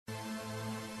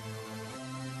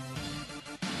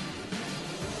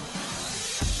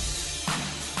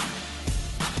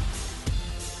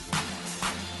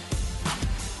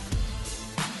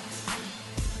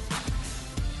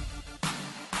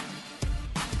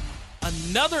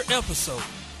another episode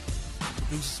of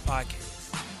the Deuces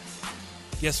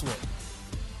Podcast. Guess what?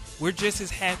 We're just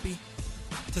as happy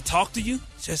to talk to you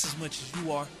just as much as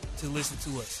you are to listen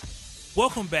to us.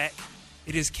 Welcome back.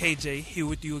 It is KJ here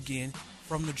with you again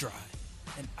from the Drive.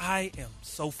 And I am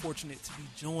so fortunate to be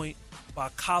joined by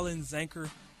Colin Zanker,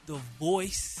 the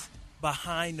voice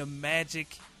behind the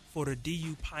magic for the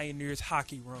DU Pioneers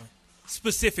hockey run,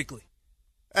 specifically.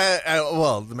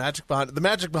 Well, the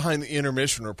magic behind the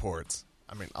intermission reports.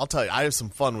 I mean, I'll tell you, I have some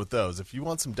fun with those. If you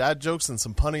want some dad jokes and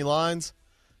some punny lines,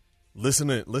 listen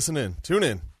in, tune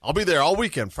in. I'll be there all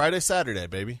weekend, Friday, Saturday,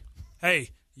 baby. Hey,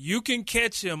 you can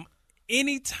catch him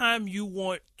anytime you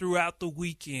want throughout the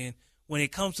weekend when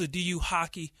it comes to DU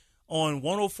hockey on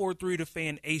 104.3 The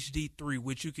Fan HD3,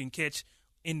 which you can catch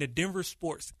in the Denver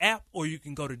Sports app, or you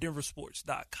can go to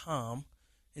denversports.com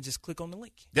and just click on the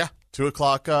link. Yeah, 2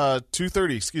 o'clock,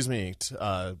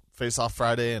 2:30, face off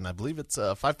Friday, and I believe it's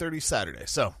 5:30 Saturday.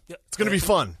 So It's going to be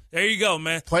fun. There you go,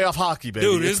 man. Playoff hockey, baby.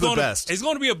 Dude, it's the best. It's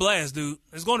going to be a blast, dude.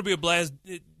 It's going to be a blast.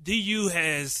 DU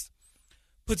has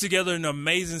put together an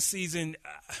amazing season.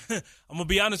 I'm going to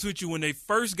be honest with you. When they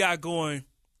first got going,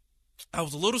 I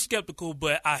was a little skeptical,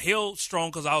 but I held strong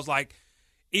because I was like,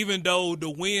 even though the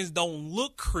wins don't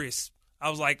look crisp, I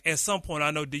was like, at some point,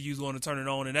 I know DU's going to turn it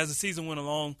on. And as the season went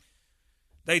along,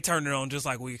 they turned it on just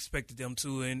like we expected them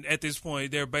to. And at this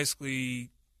point, they're basically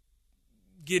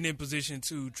getting in position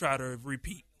to try to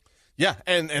repeat. Yeah,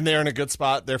 and they're in a good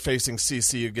spot. They're facing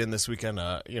CC again this weekend,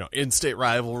 in-state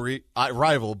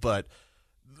rival, but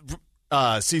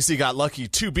CC got lucky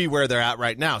to be where they're at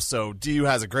right now. So DU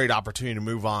has a great opportunity to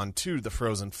move on to the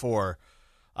Frozen Four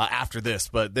after this.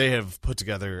 But they have put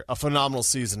together a phenomenal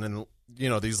season, and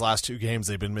these last two games,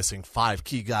 they've been missing 5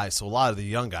 key guys, so a lot of the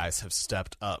young guys have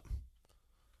stepped up.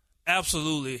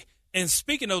 Absolutely. And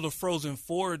speaking of the Frozen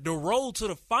Four, the road to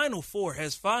the Final Four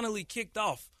has finally kicked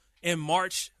off in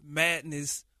March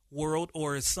Madness world,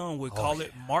 or as some would call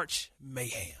it, March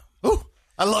Mayhem. Ooh,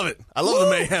 I love it. I love the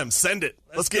mayhem. Send it.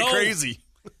 Let's get crazy.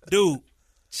 Dude,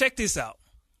 check this out.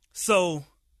 So,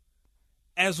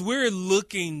 as we're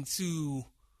looking to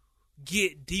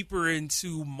get deeper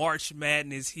into March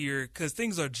Madness here, because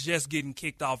things are just getting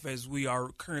kicked off as we are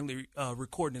currently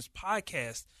recording this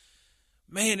podcast.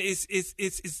 Man,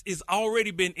 it's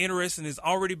already been interesting. It's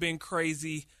already been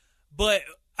crazy. But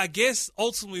I guess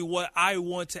ultimately what I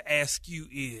want to ask you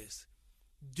is,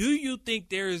 do you think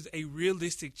there is a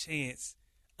realistic chance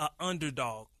an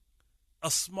underdog,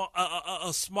 a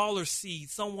smaller seed,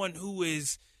 someone who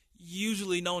is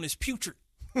usually known as putrid,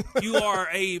 you are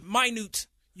a minute,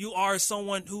 you are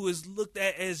someone who is looked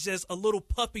at as just a little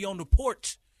puppy on the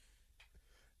porch.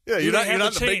 Yeah, you're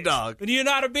not the big dog. And you're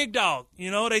not a big dog.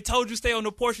 They told you stay on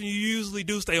the porch, and you usually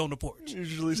do stay on the porch.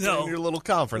 Usually stay in your little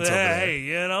conference over there.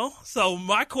 Hey, So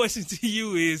my question to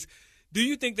you is, do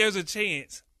you think there's a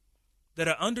chance that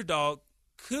an underdog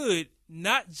could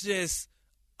not just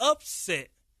upset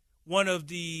one of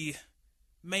the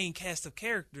main cast of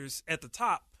characters at the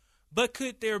top, but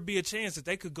could there be a chance that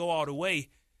they could go all the way,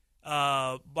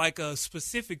 like a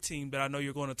specific team that I know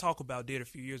you're going to talk about did a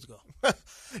few years ago?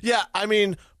 Yeah, I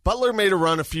mean, Butler made a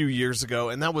run a few years ago,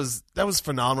 and that was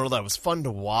phenomenal. That was fun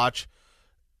to watch.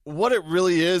 What it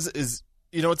really is it's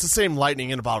the same lightning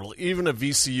in a bottle. Even a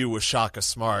VCU with Shaka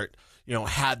Smart,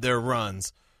 had their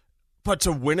runs. But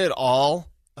to win it all,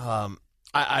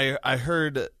 I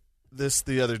heard this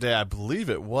the other day. I believe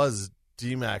it was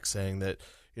DMAC saying that,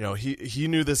 he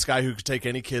knew this guy who could take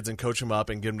any kids and coach them up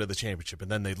and get them to the championship, and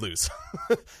then they'd lose.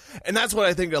 And that's what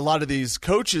I think a lot of these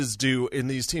coaches do in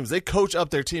these teams. They coach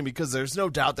up their team because there's no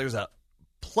doubt there's a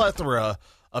plethora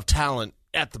of talent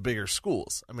at the bigger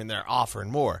schools. I mean, they're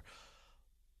offering more.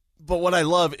 But what I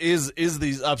love is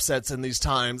these upsets in these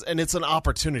times, and it's an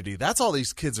opportunity. That's all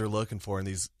these kids are looking for, and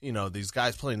these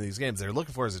guys playing these games, they're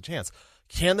looking for is a chance.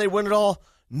 Can they win it all?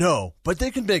 No, but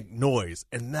they can make noise,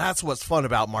 and that's what's fun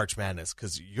about March Madness,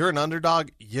 because you're an underdog,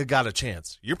 you got a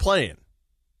chance. You're playing.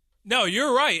 No,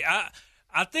 you're right.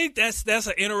 I think that's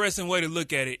an interesting way to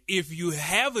look at it. If you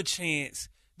have a chance,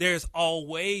 there's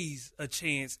always a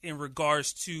chance in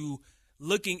regards to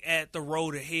looking at the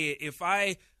road ahead. If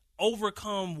I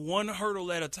overcome one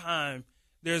hurdle at a time,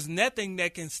 there's nothing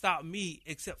that can stop me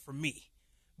except for me.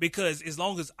 Because as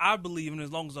long as I believe and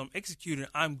as long as I'm executing,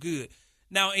 I'm good.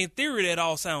 Now, in theory, that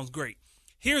all sounds great.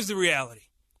 Here's the reality.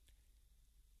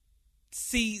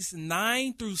 Seeds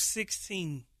 9 through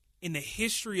 16 in the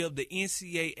history of the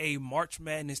NCAA March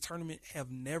Madness tournament have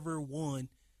never won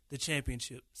the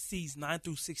championship. Seeds 9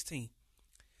 through 16.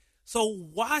 So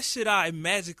why should I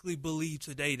magically believe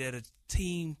today that a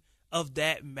team of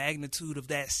that magnitude, of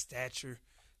that stature,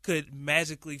 could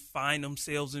magically find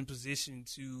themselves in position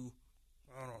to,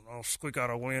 I don't know, squeak out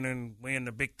a win and win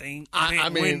the big thing.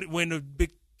 Win the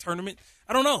big tournament.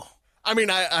 I don't know. I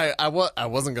mean, I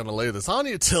wasn't going to lay this on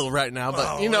you till right now,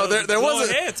 but there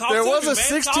was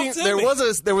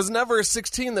never a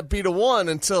 16 that beat a 1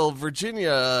 until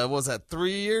Virginia was that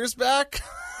 3 years back.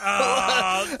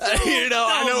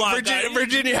 I know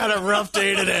Virginia had a rough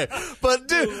day today, but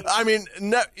dude, I mean,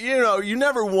 you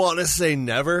never want to say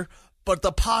never, but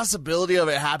the possibility of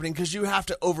it happening, because you have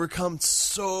to overcome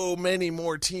so many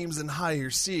more teams and higher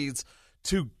seeds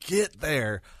to get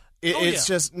there. It's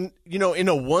just, in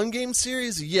a one-game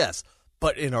series, yes.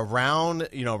 But in a round,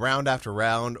 round after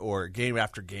round or game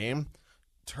after game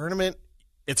tournament,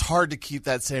 it's hard to keep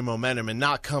that same momentum and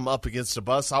not come up against a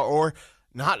bus or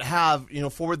not have,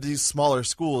 for these smaller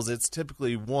schools, it's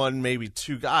typically one, maybe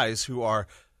two guys who are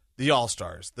the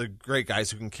all-stars, the great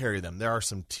guys who can carry them. There are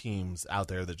some teams out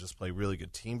there that just play really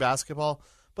good team basketball,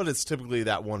 but it's typically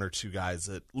that one or two guys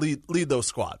that lead those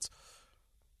squads.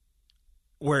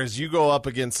 Whereas you go up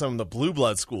against some of the blue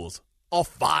blood schools, all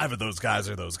 5 of those guys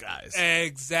are those guys.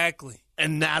 Exactly.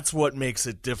 And that's what makes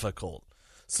it difficult.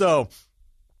 So,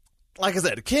 like I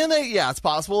said, can they? Yeah, it's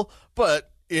possible.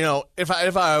 But,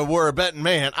 if I were a betting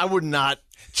man, I would not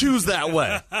choose that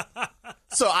way.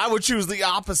 So I would choose the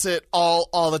opposite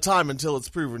all the time until it's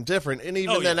proven different. And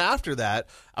even then after that,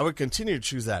 I would continue to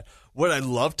choose that. Would I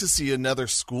love to see another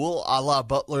school a la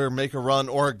Butler make a run,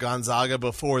 or Gonzaga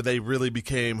before they really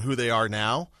became who they are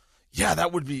now? Yeah,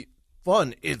 that would be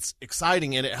fun. It's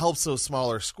exciting, and it helps those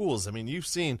smaller schools. I mean, you've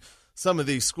seen some of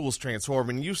these schools transform,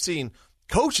 and you've seen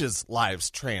coaches' lives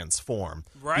transform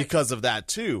because of that,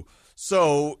 too.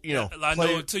 So, I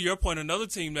know, to your point, another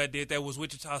team that did that was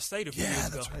Wichita State a few years ago. Yeah,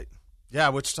 that's right. Yeah,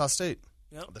 Wichita State.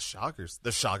 Yep. The Shockers.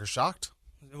 The Shockers shocked.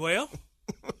 Well,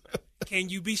 can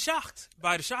you be shocked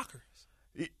by the Shockers?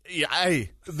 Yeah,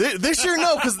 this year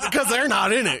no, because they're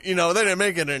not in it. They didn't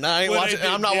make it, and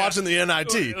I'm not watching the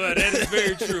NIT. Well, that is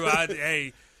very true.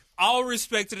 All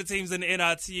respect to the teams in the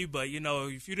NIT, but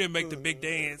if you didn't make the big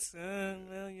dance,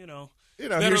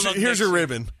 here's your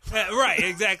ribbon. Right,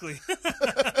 exactly.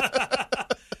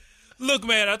 Look,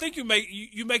 man, I think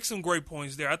you make some great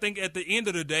points there. I think at the end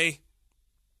of the day,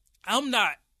 I'm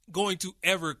not going to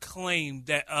ever claim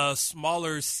that a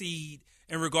smaller seed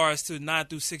in regards to 9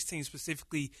 through 16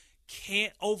 specifically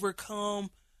can't overcome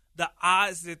the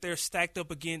odds that they're stacked up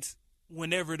against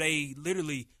whenever they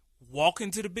literally walk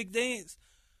into the big dance.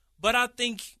 But I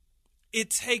think it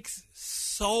takes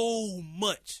so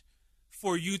much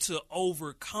for you to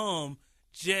overcome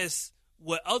just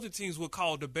what other teams would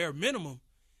call the bare minimum,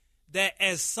 that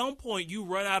at some point you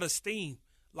run out of steam.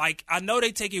 Like, I know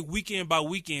they take it weekend by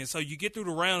weekend, so you get through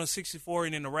the round of 64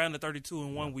 and then the round of 32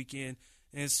 in one weekend,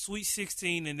 and Sweet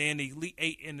 16, and then the Elite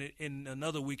 8 in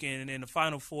another weekend, and then the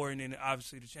Final Four, and then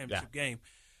obviously the championship game.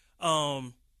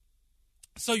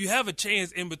 So you have a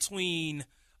chance in between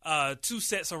 2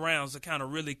 sets of rounds to kind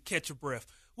of really catch your breath,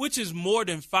 which is more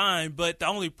than fine. But the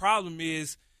only problem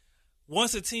is,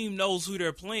 once a team knows who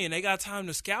they're playing, they got time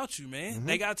to scout you, man. Mm-hmm.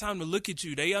 They got time to look at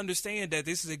you. They understand that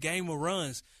this is a game of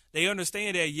runs. They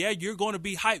understand that, you're going to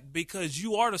be hyped because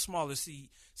you are the smaller seed.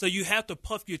 So you have to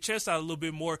puff your chest out a little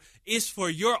bit more. It's for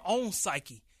your own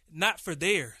psyche, not for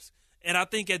theirs. And I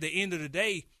think at the end of the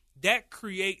day, that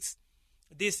creates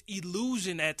this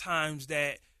illusion at times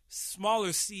that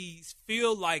smaller seeds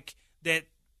feel like that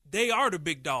they are the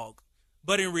big dog.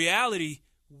 But in reality,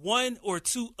 1 or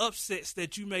 2 upsets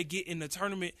that you may get in the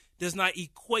tournament does not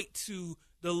equate to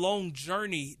the long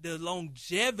journey, the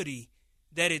longevity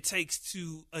that it takes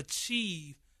to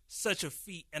achieve such a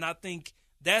feat. And I think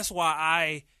that's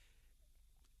why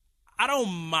I don't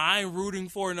mind rooting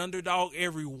for an underdog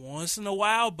every once in a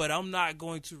while, but I'm not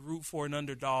going to root for an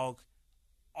underdog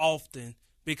often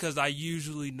because I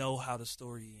usually know how the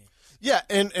story ends. Yeah,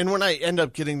 and when I end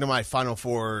up getting to my Final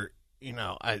Four,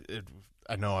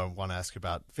 I know I want to ask you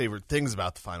about favorite things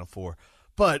about the Final Four,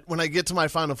 but when I get to my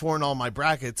Final Four and all my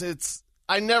brackets,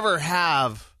 I never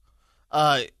have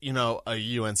a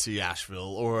UNC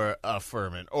Asheville or a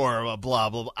Furman or a blah,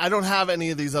 blah, blah. I don't have any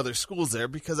of these other schools there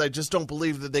because I just don't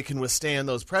believe that they can withstand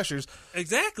those pressures.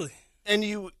 Exactly. And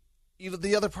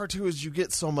the other part, too, is you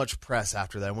get so much press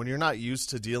after that. When you're not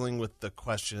used to dealing with the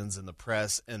questions and the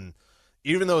press, and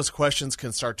even those questions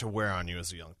can start to wear on you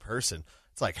as a young person.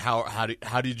 It's like, how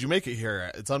did you make it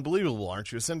here? It's unbelievable.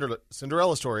 Aren't you a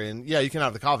Cinderella story? And, yeah, you can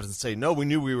have the confidence to say, no, we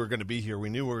knew we were going to be here. We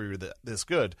knew we were this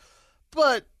good.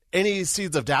 But any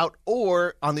seeds of doubt,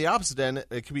 or on the opposite end,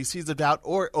 it could be seeds of doubt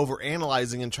or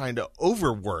overanalyzing and trying to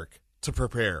overwork to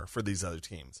prepare for these other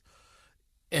teams.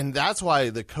 And that's why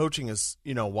the coaching is,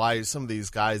 why some of these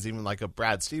guys, even like a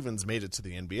Brad Stevens, made it to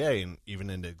the NBA and even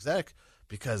into exec,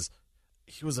 because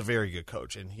he was a very good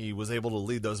coach and he was able to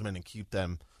lead those men and keep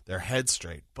their heads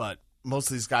straight. But most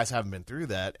of these guys haven't been through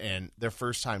that, and their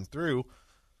first time through,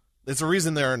 it's a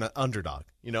reason they're an underdog.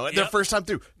 Their first time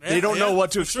through, they don't know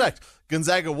what to expect. Sure.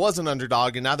 Gonzaga was an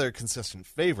underdog, and now they're a consistent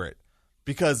favorite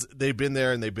because they've been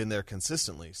there and they've been there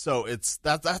consistently. So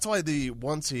that's why the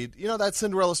 1 seed, that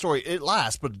Cinderella story, it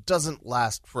lasts, but it doesn't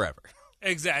last forever.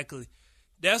 Exactly.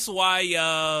 That's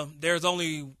why there's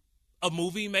only a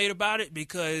movie made about it,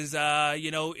 because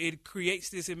it creates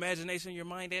this imagination in your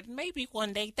mind that maybe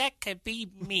one day that could be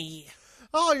me.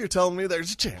 Oh, you're telling me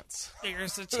there's a chance.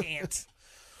 There's a chance.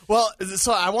 Well,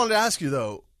 so I wanted to ask you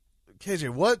though,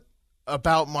 KJ, what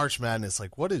about March Madness?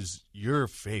 Like, what is your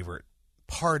favorite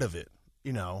part of it?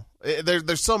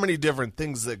 There's so many different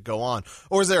things that go on.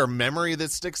 Or is there a memory that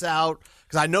sticks out?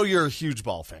 Because I know you're a huge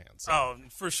ball fan. So. Oh,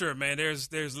 for sure, man. There's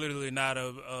literally not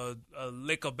a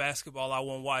lick of basketball I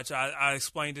won't watch. I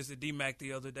explained this to D-Mac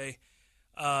the other day,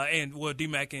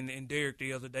 D-Mac and Derek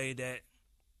the other day, that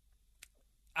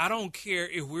I don't care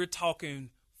if we're talking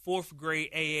 4th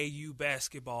grade AAU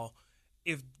basketball.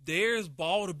 If there's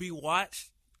ball to be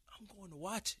watched, I'm going to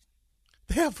watch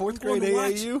it. They have 4th grade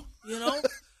AAU?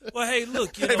 Well, hey,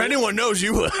 look. If anyone knows,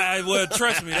 you would. Well,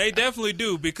 trust me, they definitely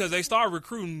do, because they start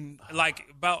recruiting like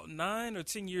about 9 or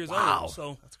 10 years old.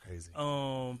 So that's crazy.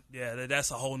 Yeah, that's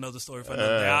a whole nother story for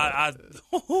another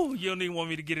day. You don't even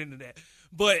want me to get into that.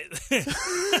 But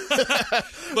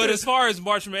but as far as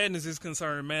March Madness is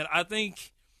concerned, man, I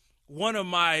think one of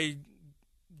my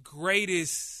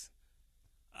greatest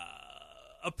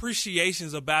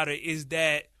appreciations about it is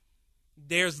that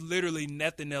there's literally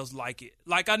nothing else like it.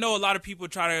 Like, I know a lot of people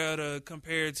try to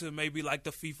compare it to maybe like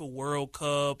the FIFA World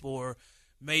Cup, or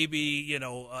maybe, an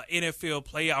NFL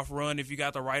playoff run if you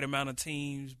got the right amount of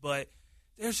teams, but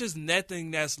there's just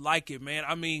nothing that's like it, man.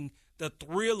 I mean, the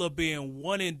thrill of being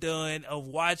one and done, of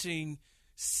watching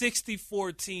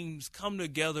 64 teams come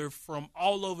together from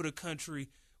all over the country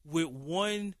with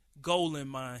one goal in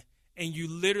mind, and you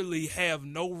literally have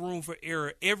no room for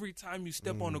error. Every time you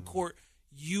step on the court,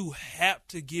 you have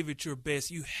to give it your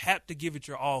best. You have to give it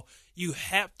your all. You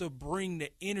have to bring the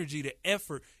energy, the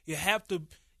effort. You have to,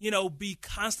 be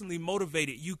constantly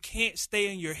motivated. You can't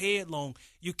stay in your head long.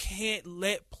 You can't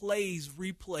let plays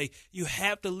replay. You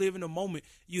have to live in the moment.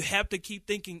 You have to keep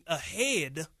thinking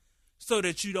ahead so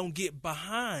that you don't get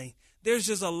behind. There's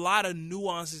just a lot of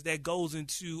nuances that goes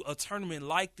into a tournament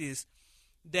like this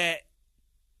that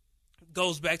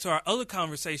goes back to our other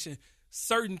conversation.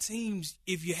 Certain teams,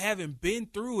 if you haven't been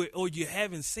through it or you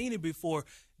haven't seen it before,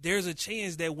 there's a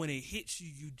chance that when it hits you,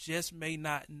 you just may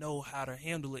not know how to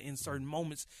handle it in certain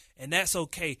moments, and that's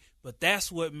okay. But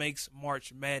that's what makes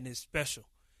March Madness special.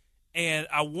 And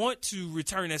I want to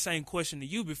return that same question to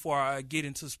you before I get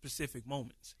into specific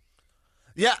moments.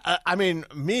 Yeah, I mean,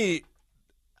 the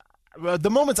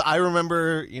moments I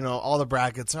remember, all the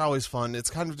brackets are always fun. It's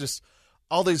kind of just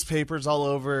all these papers all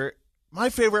over. My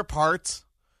favorite parts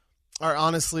are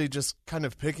honestly just kind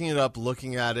of picking it up,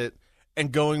 looking at it,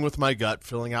 and going with my gut,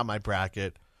 filling out my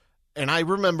bracket. And I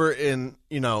remember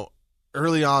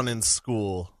early on in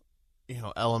school,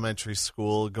 elementary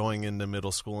school, going into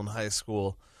middle school and high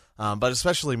school, but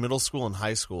especially middle school and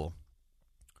high school,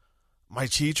 my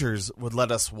teachers would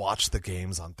let us watch the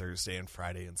games on Thursday and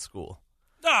Friday in school.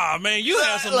 Nah, man, you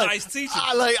have some nice teachers.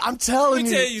 I'm telling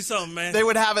you. Let me tell you something, man. They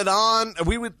would have it on.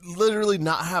 We would literally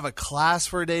not have a class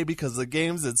for a day because the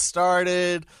games had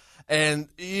started. And,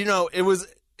 it was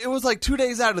like 2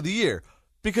 days out of the year.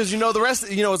 Because, the rest,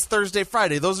 it's Thursday,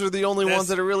 Friday. Those are the only ones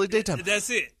that are really daytime. That's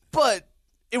it. But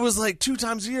it was like 2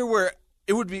 times a year where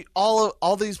it would be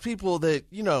all these people that,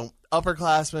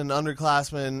 upperclassmen,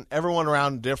 underclassmen, everyone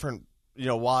around different,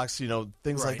 walks,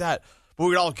 things like that. But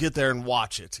we'd all get there and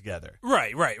watch it together.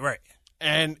 Right.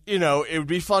 And, it would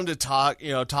be fun to talk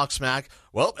smack.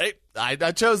 Well, hey,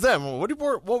 I chose them. What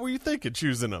were you thinking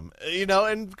choosing them?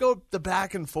 And go the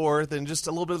back and forth and just a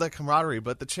little bit of that camaraderie.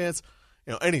 But the chance,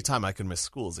 anytime I could miss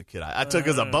school as a kid, I took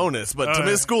as a bonus. But to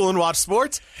miss school and watch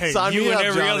sports, hey, sign you me and up,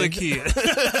 every Johnny. other kid.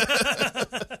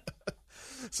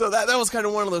 So that was kind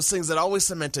of one of those things that always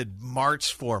cemented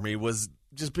March for me, was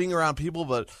just being around people,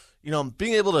 but,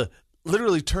 being able to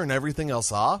literally turn everything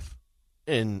else off,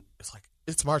 and it's like,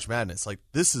 it's March Madness. Like,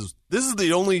 this is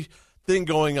the only thing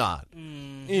going on.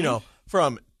 Mm-hmm.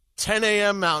 From 10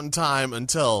 a.m. Mountain Time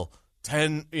until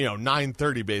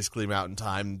 9:30 basically Mountain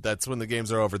Time. That's when the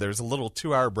games are over. There's a little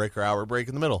 2-hour break or hour break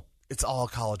in the middle. It's all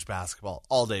college basketball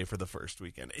all day for the first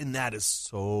weekend, and that is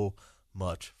so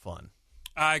much fun.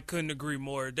 I couldn't agree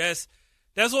more.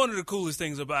 That's one of the coolest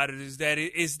things about it is that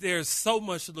there's so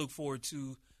much to look forward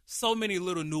to, so many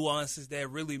little nuances that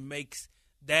really makes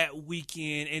that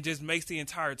weekend and just makes the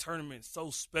entire tournament so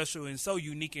special and so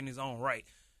unique in its own right.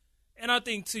 And I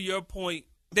think to your point,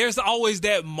 there's always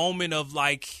that moment of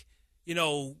like, you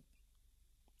know,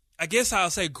 I guess I'll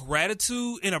say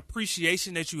gratitude and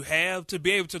appreciation that you have to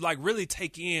be able to like really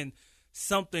take in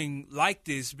something like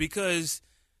this because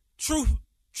truth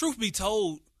be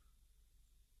told,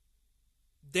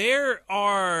 there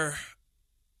are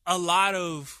a lot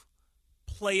of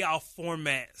playoff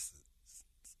formats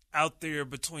out there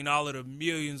between all of the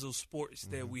millions of sports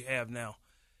that we have now.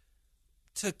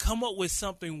 To come up with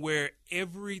something where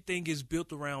everything is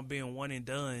built around being one and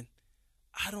done,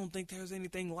 I don't think there's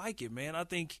anything like it, man. I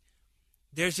think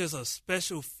there's just a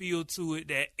special feel to it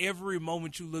that every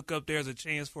moment you look up, there's a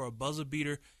chance for a buzzer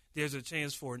beater. There's a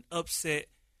chance for an upset.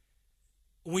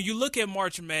 When you look at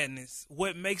March Madness,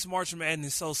 what makes March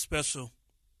Madness so special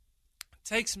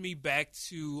takes me back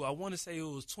to, I want to say it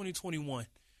was 2021,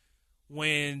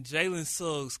 when Jalen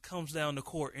Suggs comes down the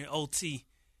court in OT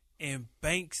and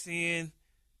banks in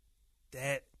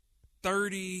that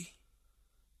 30-foot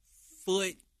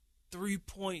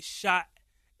three-point shot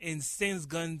and sends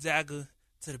Gonzaga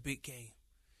to the big game.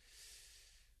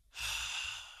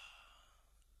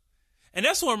 And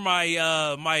that's where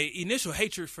my initial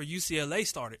hatred for UCLA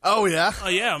started. Oh, yeah? Oh,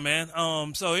 yeah, man.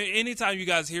 So anytime you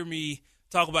guys hear me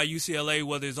talk about UCLA,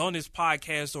 whether it's on this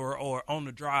podcast or on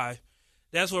the drive,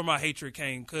 that's where my hatred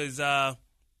came. Because there's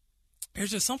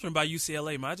just something about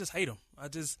UCLA, man. I just hate them. I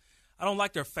don't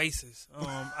like their faces.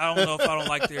 I don't know if I don't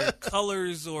like their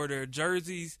colors or their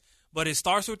jerseys, but it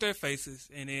starts with their faces,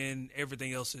 and then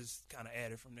everything else is kind of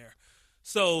added from there.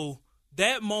 So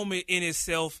that moment in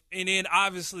itself, and then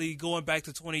obviously going back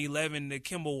to 2011, the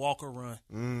Kemba Walker run.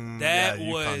 That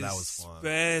was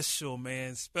special,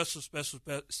 man.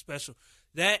 Special.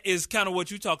 That is kind of what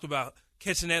you talked about,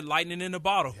 catching that lightning in the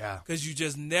bottle. Yeah. Because you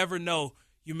just never know.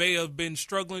 You may have been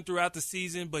struggling throughout the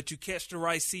season, but you catch the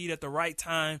right seed at the right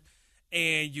time,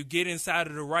 and you get inside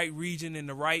of the right region in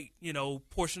the right,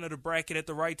 portion of the bracket at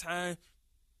the right time,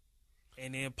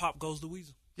 and then pop goes the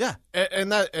weasel. Yeah,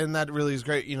 and that really is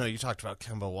great. You talked about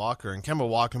Kemba Walker, and Kemba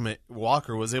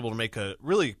Walker was able to make a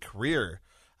really career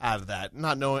out of that.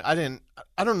 Not knowing, I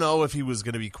don't know if he was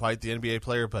going to be quite the NBA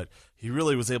player, but he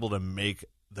really was able to make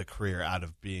the career out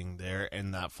of being there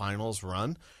in that finals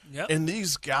run. Yep. And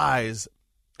these guys,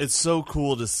 it's so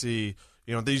cool to see,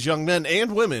 these young men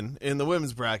and women in the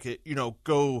women's bracket,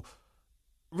 go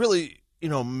really,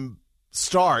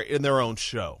 star in their own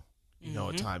show,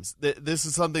 at times. This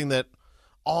is something that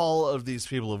all of these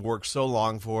people have worked so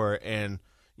long for, and,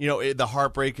 the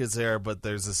heartbreak is there, but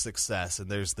there's a success,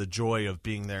 and there's the joy of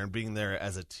being there and being there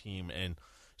as a team, and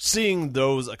seeing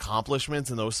those accomplishments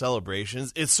and those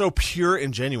celebrations, it's so pure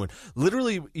and genuine.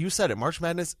 Literally, you said it, March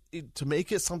Madness, to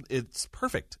make it it's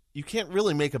perfect. You can't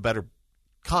really make a better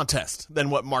contest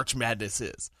than what March Madness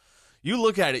is. You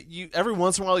look at it, every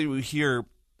once in a while you hear,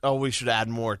 oh, we should add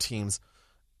more teams,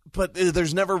 but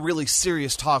there's never really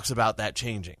serious talks about that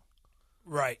changing.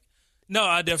 Right. No,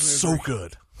 I definitely agree. So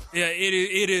good. Yeah,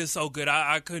 it is so good.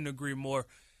 I couldn't agree more.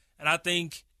 And I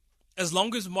think as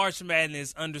long as March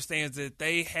Madness understands that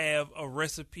they have a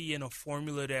recipe and a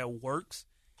formula that works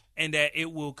and that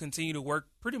it will continue to work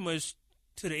pretty much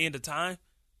to the end of time,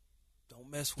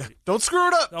 don't mess with it. Don't screw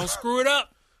it up. Don't screw it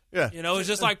up. Yeah. It's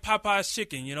just like Popeye's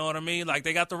chicken, you know what I mean? Like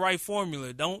they got the right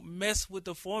formula. Don't mess with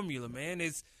the formula, man.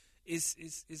 It's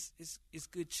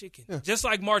good chicken. Yeah. Just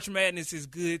like March Madness is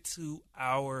good to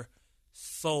our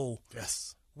soul.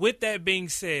 Yes. With that being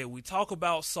said, we talk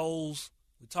about souls,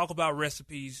 we talk about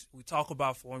recipes, we talk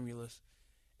about formulas,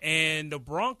 and the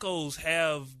Broncos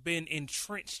have been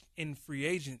entrenched in free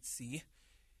agency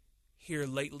here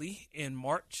lately in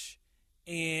March,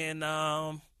 and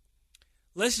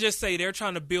let's just say they're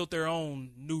trying to build their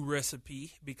own new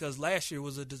recipe because last year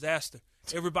was a disaster.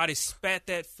 Everybody spat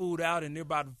that food out and they're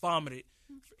about to vomit it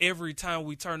every time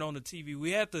we turn on the TV.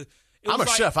 We had to. I'm a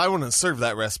chef. I wouldn't serve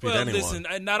that recipe to anyone. Listen,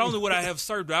 not only would I have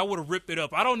served it, I would have ripped it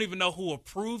up. I don't even know who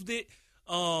approved it.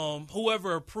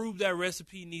 Whoever approved that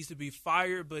recipe needs to be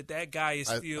fired, but that guy is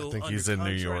still I think under he's in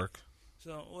contract. New York.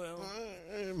 So, well.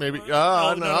 Maybe. No.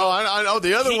 I know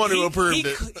the other one who approved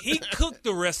it. He cooked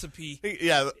the recipe.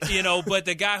 Yeah. But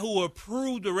the guy who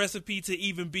approved the recipe to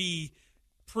even be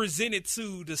presented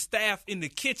to the staff in the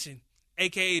kitchen,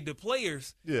 a.k.a. the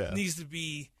players, needs to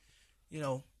be,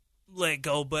 let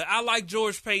go. But I like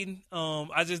George Payton.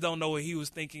 I just don't know what he was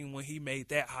thinking when he made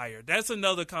that hire. That's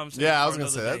another conversation. Yeah, I was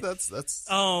going to say that's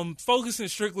focusing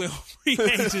strictly on free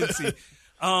agency.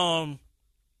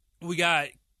 We got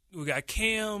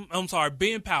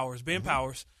Ben Powers. Ben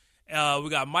Powers. We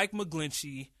got Mike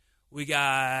McGlinchey. We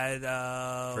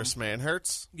got Chris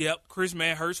Manhertz. Yep, Chris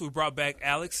Manhertz. We brought back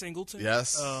Alex Singleton.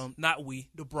 Yes. The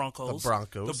Broncos.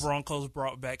 The Broncos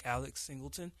brought back Alex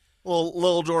Singleton. Well,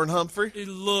 little Jordan Humphrey.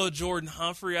 Little Jordan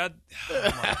Humphrey. Oh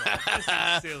my God, this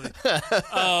is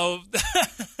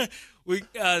silly.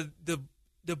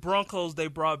 The Broncos, they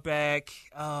brought back.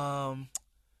 Oh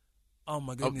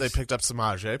my goodness! They picked up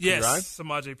Samaje P. Yes, Ryan.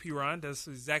 Samaje P. Ryan. That's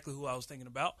exactly who I was thinking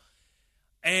about.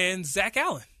 And Zach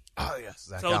Allen. Oh yes,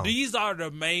 Zach So Allen. these are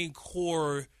the main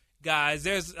core guys.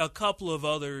 There's a couple of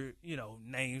other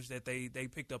names that they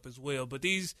picked up as well, but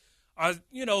these are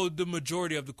the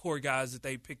majority of the core guys that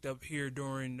they picked up here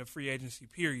during the free agency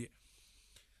period.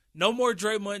 No more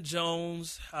Draymond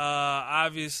Jones.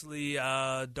 Obviously,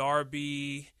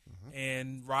 Darby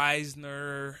and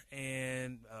Reisner,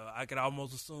 and I could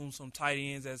almost assume some tight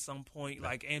ends at some point,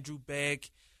 like Andrew Beck.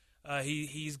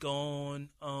 He's gone.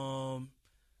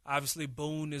 Obviously,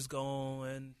 Boone is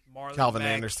gone. Marlon Calvin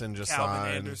Mack, Anderson just Calvin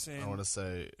signed. Anderson. I want to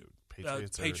say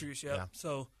Patriots. Patriots, yeah.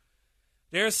 So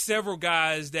there's several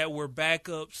guys that were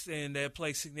backups and that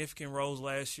played significant roles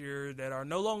last year that are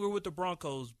no longer with the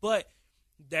Broncos. But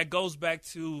that goes back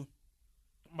to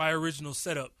my original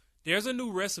setup. There's a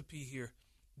new recipe here.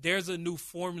 There's a new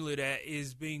formula that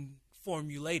is being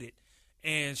formulated.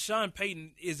 And Sean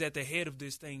Payton is at the head of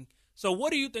this thing. So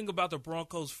what do you think about the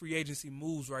Broncos' free agency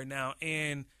moves right now?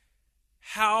 And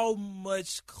how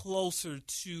much closer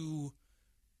to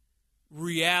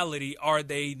reality are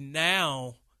they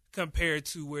now compared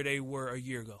to where they were a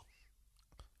year ago?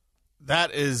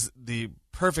 That is the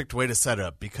perfect way to set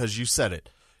up, because you said it.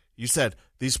 You said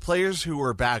these players who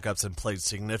were backups and played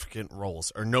significant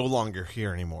roles are no longer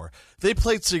here anymore. They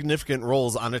played significant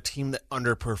roles on a team that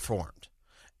underperformed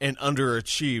and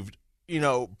underachieved,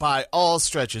 by all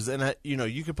stretches. And,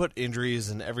 you could put injuries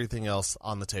and everything else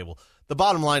on the table. The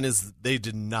bottom line is they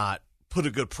did not put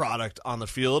a good product on the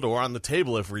field or on the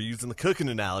table, if we're using the cooking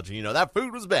analogy. That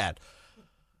food was bad.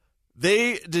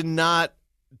 They did not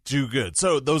do good.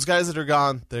 So those guys that are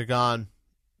gone, they're gone.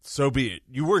 So be it.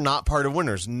 You were not part of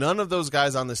winners. None of those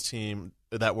guys on this team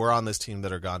that were on this team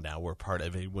that are gone now were part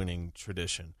of a winning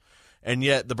tradition. And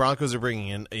yet the Broncos are bringing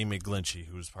in a McGlinchey,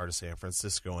 who was part of San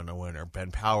Francisco and a winner.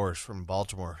 Ben Powers from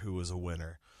Baltimore, who was a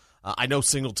winner. I know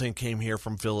Singleton came here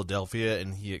from Philadelphia,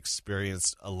 and he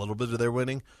experienced a little bit of their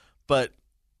winning. But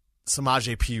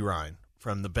Samaje P. Ryan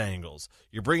from the Bengals.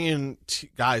 You're bringing in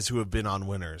guys who have been on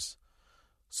winners.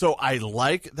 So I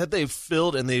like that they've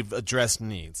filled and they've addressed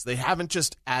needs. They haven't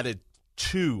just added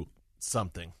to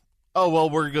something. Oh, well,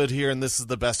 we're good here, and this is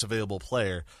the best available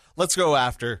player. Let's go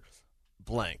after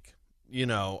blank.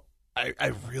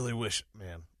 I really wish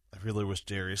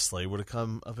Darius Slay would have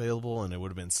come available, and it would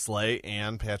have been Slay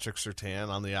and Patrick Surtain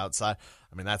on the outside.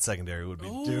 I mean, that secondary would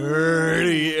be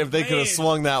dirty if they could have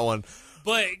swung that one.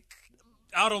 But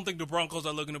I don't think the Broncos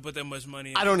are looking to put that much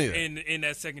money I don't either. in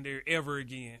that secondary ever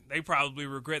again. They probably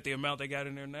regret the amount they got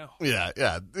in there now.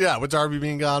 Yeah, with Darby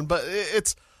being gone. But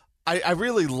I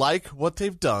really like what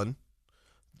they've done.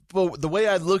 But the way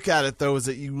I look at it, though, is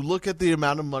that you look at the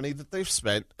amount of money that they've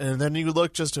spent, and then you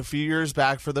look just a few years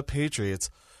back for the Patriots.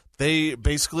 They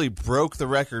basically broke the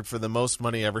record for the most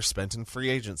money ever spent in free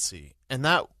agency. And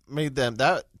that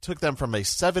took them from a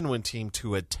 7-win team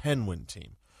to a 10-win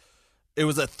team. It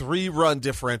was a 3-run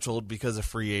differential because of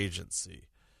free agency.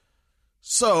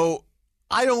 So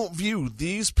I don't view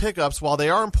these pickups, while they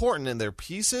are important in their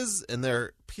pieces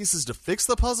to fix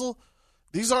the puzzle,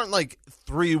 these aren't like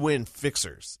 3-win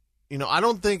fixers. I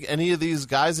don't think any of these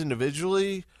guys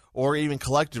individually or even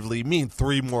collectively mean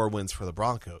 3 more wins for the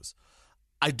Broncos.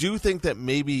 I do think that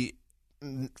maybe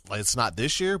it's not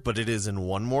this year, but it is in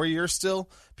 1 more year still,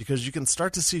 because you can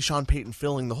start to see Sean Payton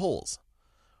filling the holes.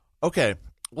 Okay,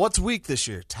 what's weak this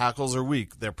year? Tackles are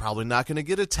weak. They're probably not going to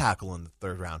get a tackle in the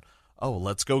 3rd round. Oh,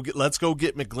 let's go get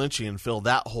McGlinchey and fill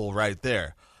that hole right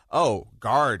there. Oh,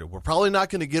 guard. We're probably not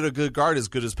going to get a good guard as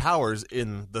good as Powers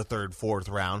in the 3rd,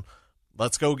 4th round.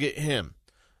 Let's go get him.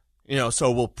 So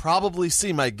we'll probably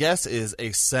see, my guess is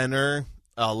a center,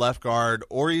 a left guard,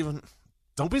 or even,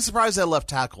 don't be surprised at left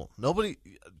tackle.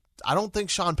 I don't think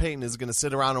Sean Payton is going to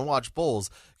sit around and watch Bulls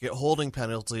get holding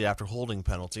penalty after holding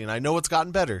penalty. And I know it's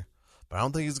gotten better, but I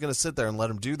don't think he's going to sit there and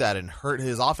let him do that and hurt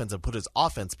his offense and put his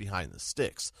offense behind the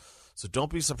sticks. So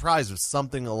don't be surprised if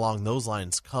something along those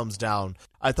lines comes down.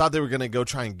 I thought they were going to go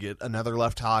try and get another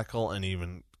left tackle and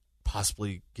even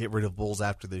possibly get rid of Bulls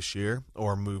after this year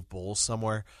or move Bulls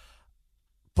somewhere.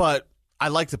 But I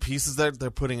like the pieces that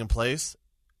they're putting in place.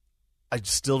 I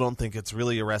still don't think it's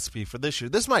really a recipe for this year.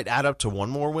 This might add up to 1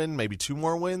 more win, maybe 2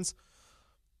 more wins.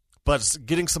 But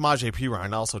getting Samaje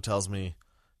Perine also tells me,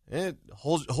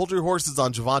 hold your horses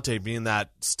on Javonte being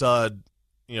that stud,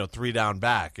 3-down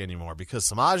back anymore, because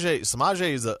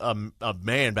Samaje is a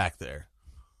man back there.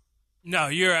 No,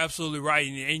 you're absolutely right,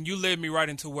 and you led me right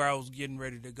into where I was getting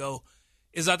ready to go.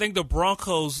 Is I think the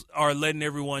Broncos are letting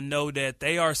everyone know that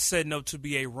they are setting up to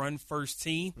be a run-first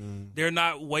team. They're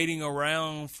not waiting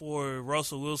around for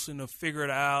Russell Wilson to figure it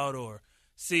out or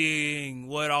seeing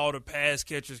what all the pass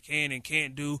catchers can and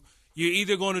can't do. You're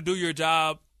either going to do your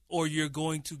job or you're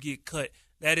going to get cut.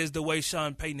 That is the way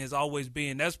Sean Payton has always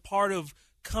been. That's part of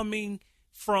coming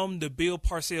from the Bill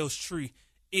Parcells tree.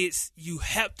 It's you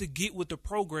have to get with the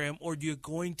program or you're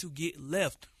going to get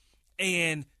left.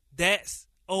 And that's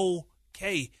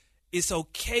okay. It's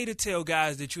okay to tell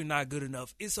guys that you're not good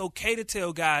enough. It's okay to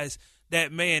tell guys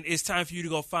that, man, it's time for you to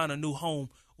go find a new home.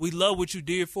 We love what you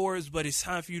did for us, but it's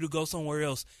time for you to go somewhere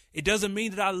else. It doesn't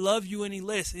mean that I love you any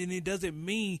less, and it doesn't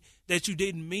mean that you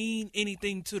didn't mean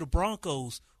anything to the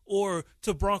Broncos or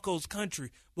to Broncos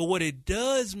country. But what it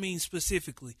does mean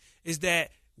specifically is that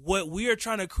what we are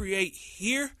trying to create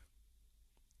here,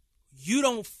 you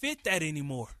don't fit that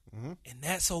anymore. Mm-hmm. And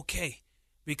that's okay,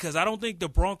 because I don't think the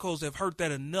Broncos have heard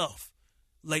that enough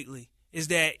lately, is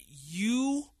that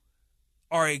you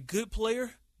are a good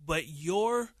player, but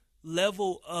your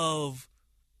level of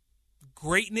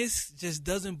greatness just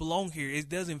doesn't belong here. It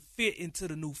doesn't fit into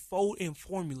the new fold and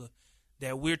formula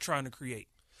that we're trying to create.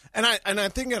 And I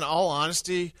think, in all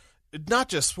honesty, not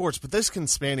just sports, but this can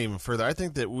span even further. I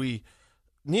think that we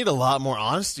need a lot more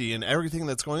honesty in everything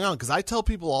that's going on, because I tell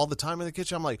people all the time in the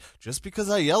kitchen, I'm like, just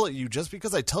because I yell at you, just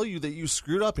because I tell you that you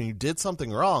screwed up and you did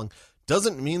something wrong,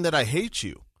 doesn't mean that I hate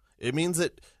you. It means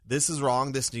that this is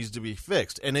wrong, this needs to be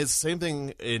fixed. And it's the same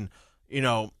thing in,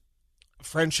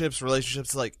 friendships,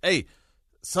 relationships. Like, hey,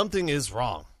 something is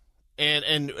wrong.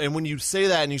 And when you say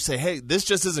that and you say, hey, this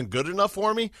just isn't good enough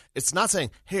for me, it's not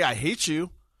saying, hey, I hate you.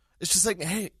 It's just like,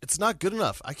 hey, it's not good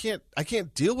enough. I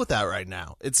can't deal with that right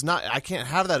now. I can't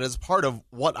have that as part of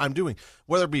what I'm doing.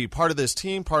 Whether it be part of this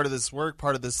team, part of this work,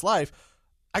 part of this life,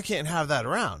 I can't have that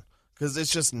around, because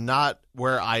it's just not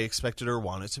where I expected or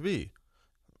want it to be.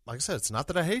 Like I said, it's not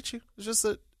that I hate you. It's just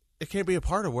that it can't be a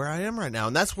part of where I am right now.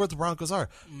 And that's where the Broncos are.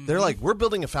 Mm-hmm. They're like, we're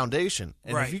building a foundation.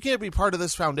 And if you can't be part of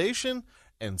this foundation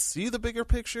and see the bigger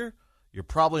picture, you're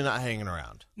probably not hanging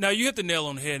around. Now, you hit the nail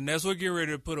on the head, and that's what getting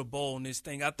ready to put a bow on this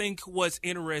thing. I think what's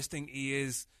interesting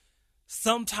is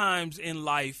sometimes in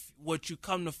life, what you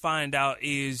come to find out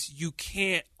is you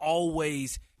can't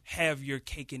always have your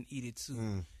cake and eat it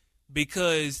too.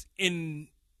 Because in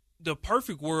the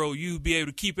perfect world, you'd be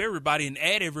able to keep everybody and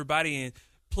add everybody and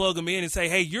plug them in and say,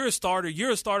 hey, you're a starter.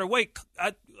 Wait,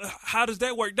 how does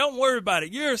that work? Don't worry about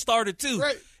it. You're a starter too.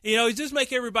 Right. Just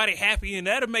make everybody happy, and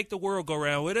that'll make the world go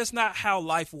round. Well, that's not how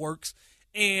life works.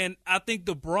 And I think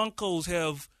the Broncos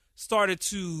have started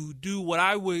to do what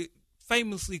I would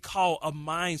famously call a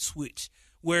mind switch,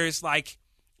 where it's like,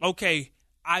 okay,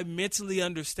 I mentally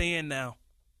understand now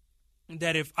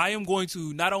that if I am going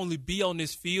to not only be on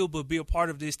this field, but be a part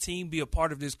of this team, be a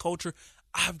part of this culture,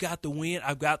 I've got to win,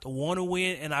 I've got to want to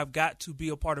win, and I've got to be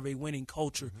a part of a winning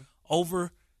culture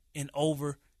over and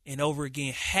over and over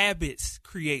again. Habits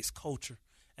creates culture.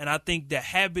 And I think the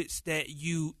habits that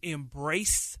you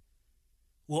embrace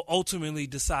will ultimately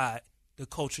decide the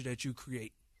culture that you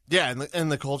create. Yeah,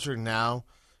 and the culture now,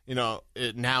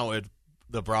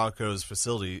 the Broncos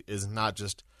facility is not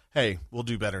just, hey, we'll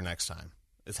do better next time.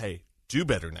 It's, hey, do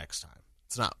better next time.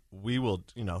 It's not, we will,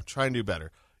 try and do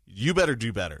better. You better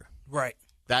do better. Right.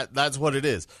 That's what it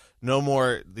is. No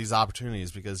more these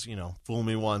opportunities, because, fool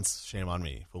me once, shame on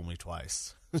me. Fool me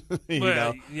twice.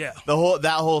 Yeah.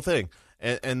 That whole thing.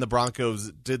 And the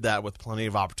Broncos did that with plenty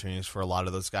of opportunities for a lot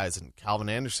of those guys. And Calvin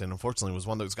Anderson, unfortunately, was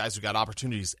one of those guys who got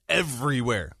opportunities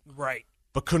everywhere. Right.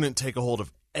 But couldn't take a hold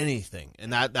of anything.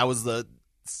 And that was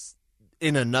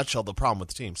in a nutshell, the problem with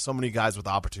the team. So many guys with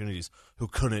opportunities who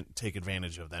couldn't take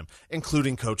advantage of them,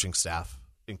 including the coaching staff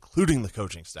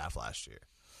last year.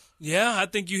 Yeah, I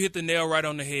think you hit the nail right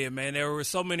on the head, man. There were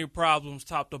so many problems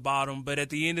top to bottom, but at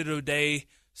the end of the day,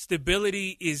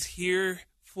 stability is here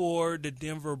for the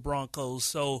Denver Broncos.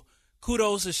 So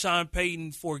kudos to Sean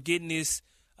Payton for getting this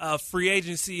free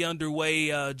agency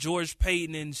underway. George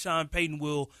Payton and Sean Payton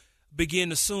will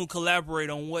begin to soon collaborate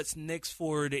on what's next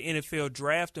for the NFL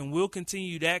draft, and we'll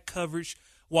continue that coverage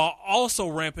while also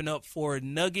ramping up for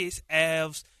Nuggets,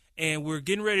 Avs, and we're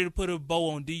getting ready to put a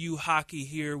bow on DU hockey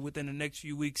here within the next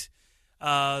few weeks.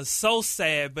 So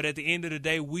sad, but at the end of the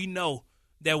day, we know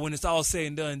that when it's all said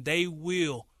and done, they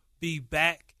will be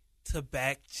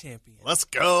back-to-back champions. Let's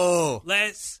go.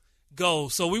 Let's go.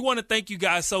 So we want to thank you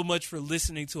guys so much for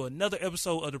listening to another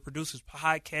episode of the Producers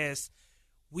Podcast.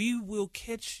 We will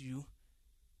catch you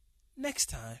next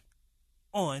time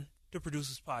on the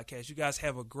Producers Podcast. You guys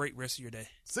have a great rest of your day.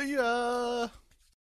 See ya.